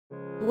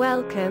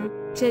Welcome.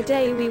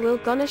 Today we will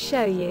gonna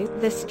show you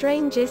the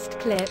strangest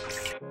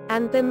clips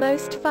and the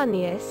most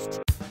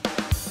funniest.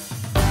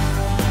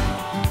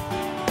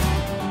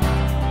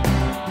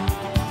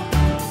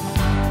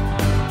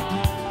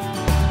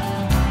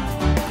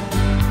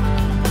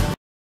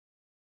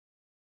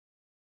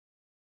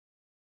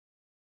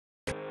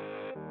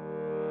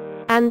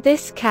 And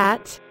this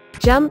cat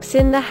jumps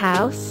in the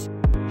house.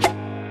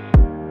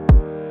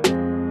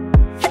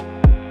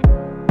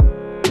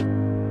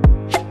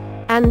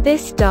 And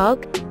this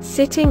dog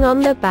sitting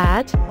on the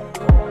bed.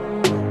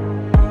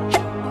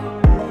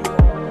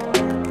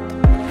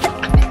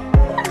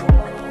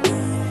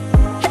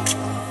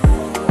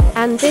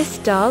 And this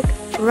dog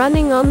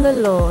running on the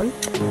lawn.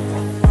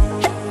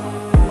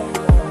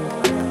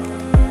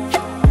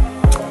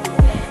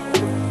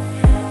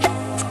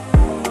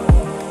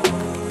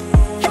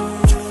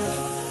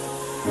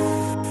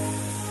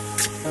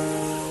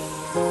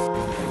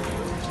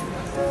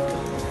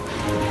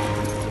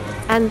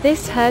 And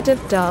this herd of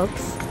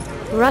dogs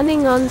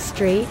running on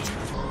street.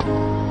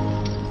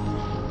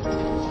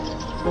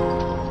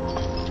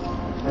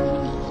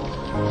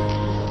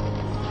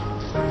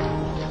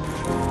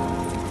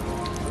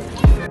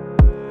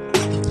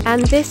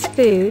 And this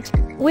food,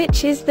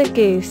 which is the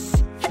goose.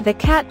 The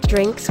cat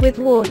drinks with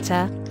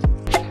water.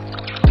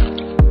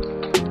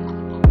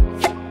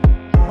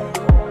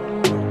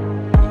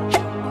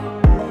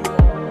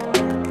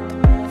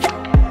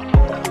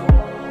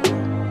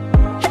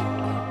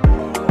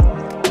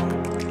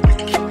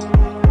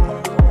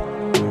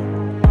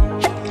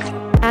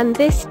 And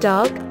this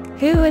dog,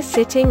 who is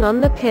sitting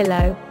on the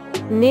pillow,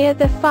 near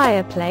the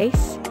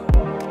fireplace.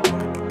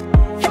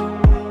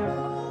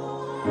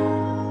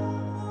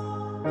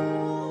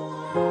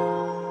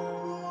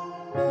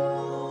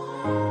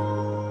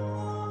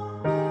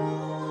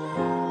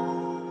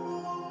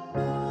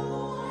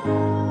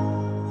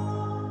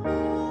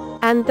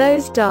 And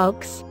those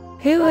dogs,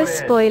 who are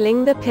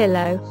spoiling the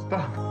pillow.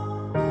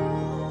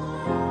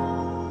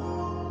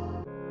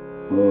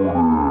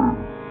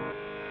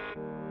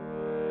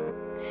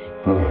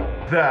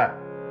 That.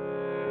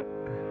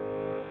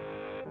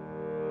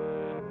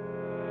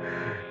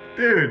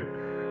 Dude.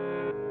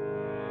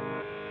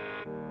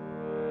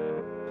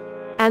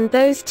 And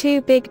those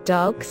two big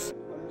dogs,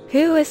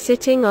 who are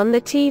sitting on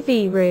the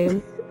TV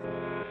room.